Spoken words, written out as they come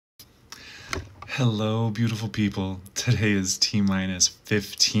Hello, beautiful people. Today is T minus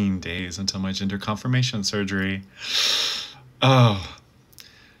 15 days until my gender confirmation surgery. Oh,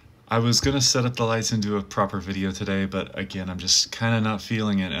 I was gonna set up the lights and do a proper video today, but again, I'm just kind of not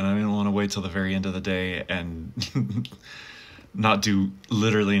feeling it, and I didn't want to wait till the very end of the day and not do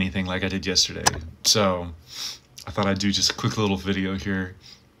literally anything like I did yesterday. So I thought I'd do just a quick little video here.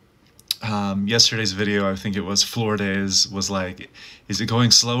 Yesterday's video, I think it was floor days, was like, is it going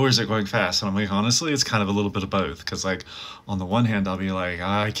slow or is it going fast? And I'm like, honestly, it's kind of a little bit of both. Because like, on the one hand, I'll be like,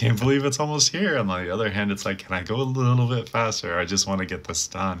 I can't believe it's almost here. And on the other hand, it's like, can I go a little bit faster? I just want to get this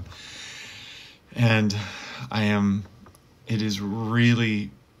done. And I am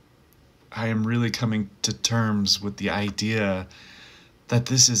really coming to terms with the idea that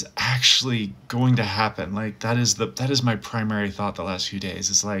this is actually going to happen. Like, that is my primary thought the last few days.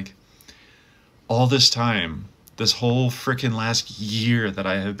 Is like, all this time, this whole freaking last year that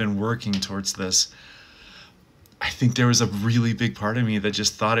I have been working towards this, I think there was a really big part of me that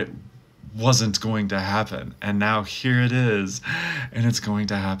just thought it wasn't going to happen. And now here it is, and it's going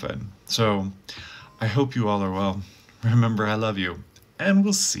to happen. So I hope you all are well. Remember, I love you, and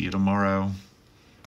we'll see you tomorrow.